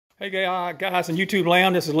Hey guys in YouTube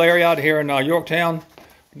land, this is Larry out here in Yorktown.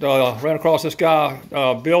 Ran across this guy,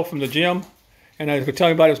 Bill from the gym, and he could tell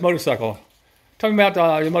me about his motorcycle. Tell me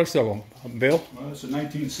about your motorcycle, Bill. Well, it's a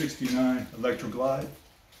 1969 Electroglide.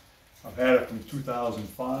 I've had it from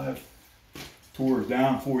 2005. Tore it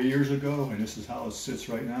down 4 years ago, and this is how it sits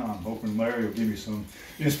right now. I'm hoping Larry will give me some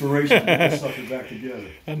inspiration to get this sucker back together.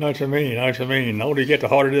 I know what you mean, I know what you mean. The older you get, the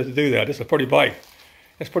harder it is to do that. This is a pretty bike.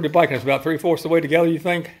 It's a pretty bike, and it's about 3/4 the way together, you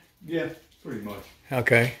think? Yeah, pretty much.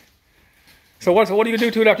 Okay. So what do you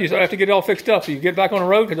do to it after you get it all fixed up? So you get back on the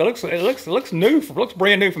road? Because it looks new, it looks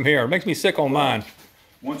brand new from here. It makes me sick on mine.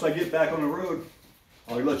 Once I get back on the road,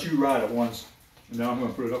 I'll let you ride it once, and then I'm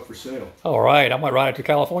going to put it up for sale. All right, I might ride it to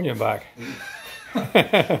California and back.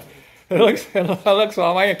 it looks,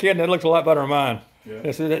 oh, I ain't kidding, it looks a lot better than mine. Yeah.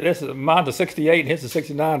 This is mine's a 68 and his is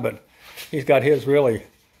 69, but he's got his really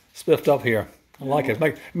spiffed up here. I like it.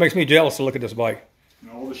 It makes me jealous to look at this bike. And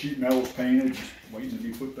all the sheet metal's painted, just waiting to be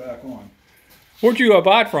put back on. Where'd you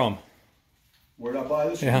buy it from? Where did I buy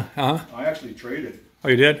this Yeah, one? I actually traded. Oh,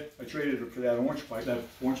 you did? I traded it for that orange bike I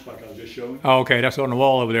was just showing. Oh, okay, that's on the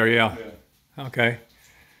wall over there, yeah. Okay.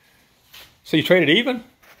 So you traded even?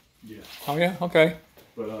 Yeah. Oh, yeah, okay.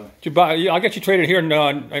 But Did you buy? I guess you traded here in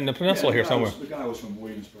the peninsula here somewhere. The guy was from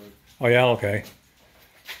Williamsburg. Oh, yeah, okay.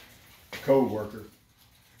 Co-worker.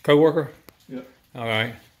 Co-worker? Yep. All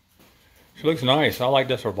right. She looks nice. I like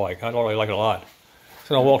this for a bike. I really like it a lot.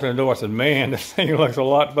 So I walked in the door, I said, man, this thing looks a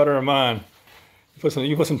lot better than mine.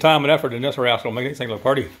 You put some time and effort in this rascal, make this thing look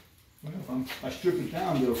pretty. Well, I stripped it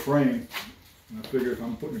down to a frame, and I figured if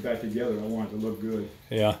I'm putting it back together, I want it to look good.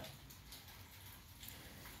 Yeah.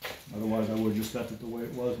 Otherwise, I would have just left it the way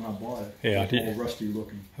it was when I bought it. Yeah. It's all rusty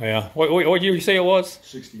looking. Yeah. What year did you say it was?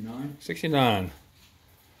 69. 69.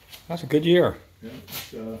 That's a good year. Yeah. It's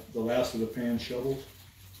the last of the pan shovels.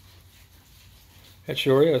 It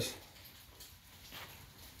sure is.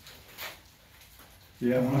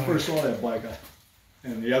 Yeah, when I first saw that bike,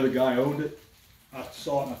 and the other guy owned it, I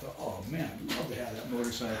saw it and I thought, oh man, I'd love to have that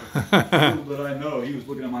motorcycle. Little did I know, he was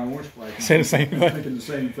looking at my orange bike. Saying the same thing. Thinking the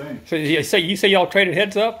same thing. So you say y'all traded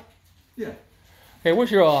heads up? Yeah. Hey,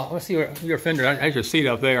 where's your, let's see your fender. There's your seat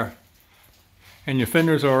up there. And your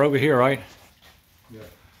fenders are over here, right? Yeah.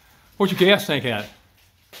 Where's your gas tank at?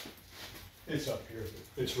 It's up here.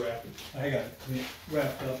 It's wrapped. I got it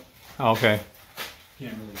wrapped up. Oh, okay.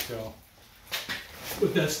 Can't really tell.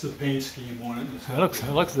 But that's the paint scheme on it. It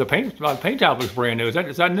looks the paint job looks brand new.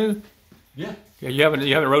 Is that new? Yeah. Yeah, you haven't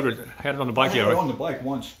had it on the bike yet, I had right? it on the bike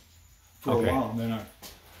once for Okay. a while, and then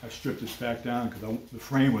I stripped this back down because the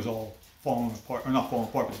frame was all falling apart, or not falling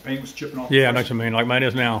apart, but the paint was chipping off. Yeah, I know what you mean. Like mine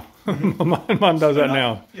is now. mine does that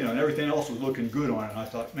now. You know, and everything else was looking good on it. And I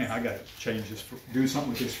thought, man, I got to change this, do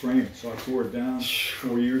something with this frame. So I tore it down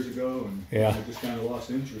 4 years ago, and Yeah. I just kind of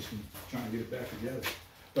lost interest in trying to get it back together.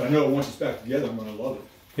 But I know once it's back together, I'm going to love it.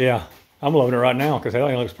 Yeah, I'm loving it right now because that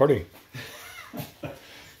thing looks pretty.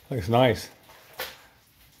 Looks nice.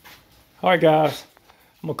 All right, guys.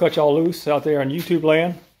 I'm going to cut y'all loose out there in YouTube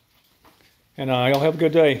land. And y'all have a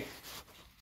good day.